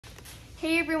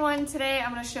Hey everyone, today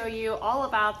I'm going to show you all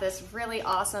about this really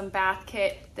awesome bath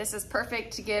kit. This is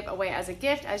perfect to give away as a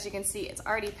gift. As you can see, it's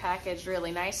already packaged really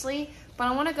nicely, but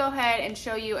I want to go ahead and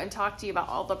show you and talk to you about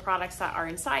all the products that are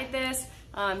inside this,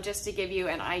 just to give you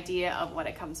an idea of what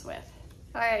it comes with.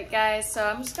 All right guys, so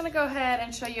I'm just going to go ahead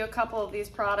and show you a couple of these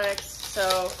products.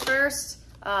 So first,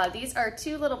 these are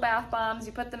 2 little bath bombs.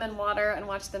 You put them in water and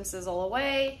watch them sizzle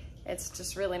away. It's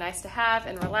just really nice to have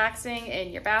and relaxing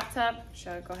in your bathtub.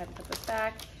 So go ahead and put this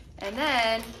back. And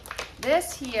then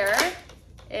this here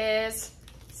is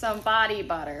some body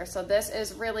butter. So this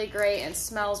is really great and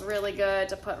smells really good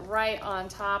to put right on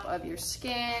top of your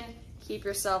skin. Keep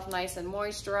yourself nice and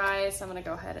moisturized. So I'm gonna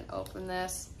go ahead and open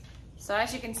this. So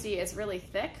as you can see, it's really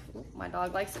thick. Ooh, my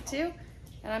dog likes it too.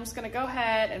 And I'm just gonna go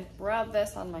ahead and rub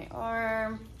this on my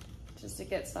arm just to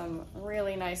get some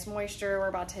really nice moisture. We're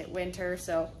about to hit winter,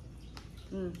 so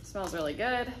smells really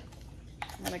good.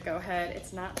 I'm gonna go ahead,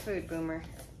 it's not food boomer,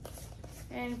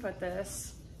 and put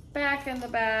this back in the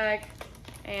bag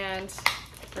and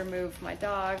remove my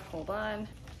dog, hold on.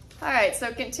 All right,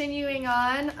 so continuing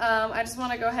on, I just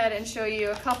wanna go ahead and show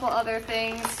you a couple other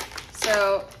things.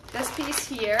 So this piece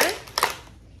here,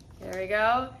 there we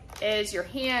go, is your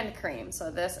hand cream.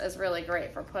 So this is really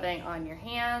great for putting on your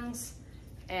hands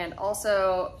and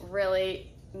also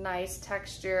really nice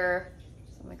texture.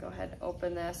 I'm gonna go ahead and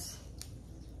open this.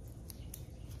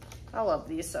 I love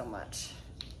these so much.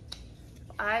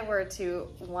 If I were to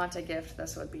want a gift,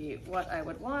 this would be what I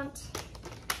would want.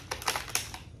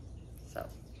 So,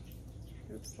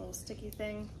 oops, little sticky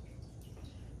thing.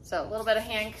 So a little bit of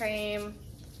hand cream,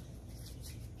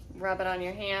 rub it on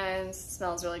your hands, it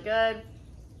smells really good.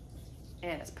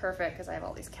 And it's perfect because I have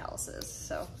all these calluses,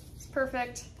 so it's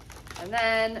perfect. And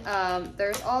then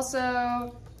there's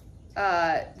also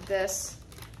this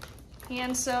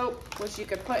hand soap, which you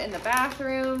could put in the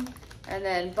bathroom, and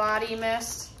then body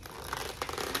mist.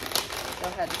 Go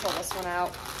ahead and pull this one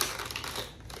out.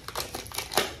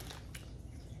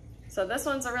 So this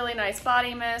one's a really nice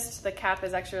body mist. The cap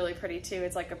is actually really pretty too.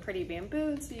 It's like a pretty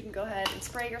bamboo, so you can go ahead and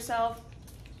spray yourself.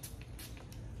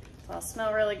 So I'll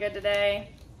smell really good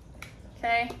today.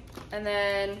 Okay, and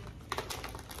then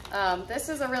this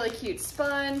is a really cute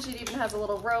sponge. It even has a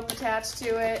little rope attached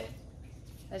to it,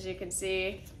 as you can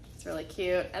see. It's really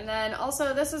cute. And then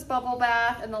also this is bubble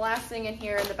bath, and the last thing in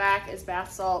here in the back is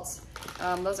bath salts.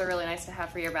 Those are really nice to have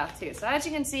for your bath too. So as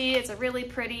you can see, it's a really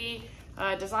pretty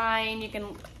design. You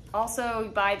can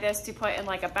also buy this to put in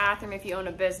like a bathroom if you own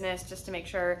a business, just to make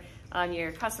sure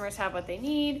your customers have what they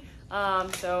need.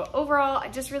 So overall, I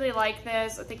just really like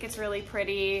this. I think it's really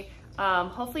pretty.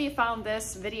 Hopefully you found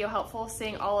this video helpful,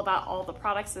 seeing all about all the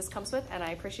products this comes with, and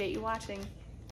I appreciate you watching.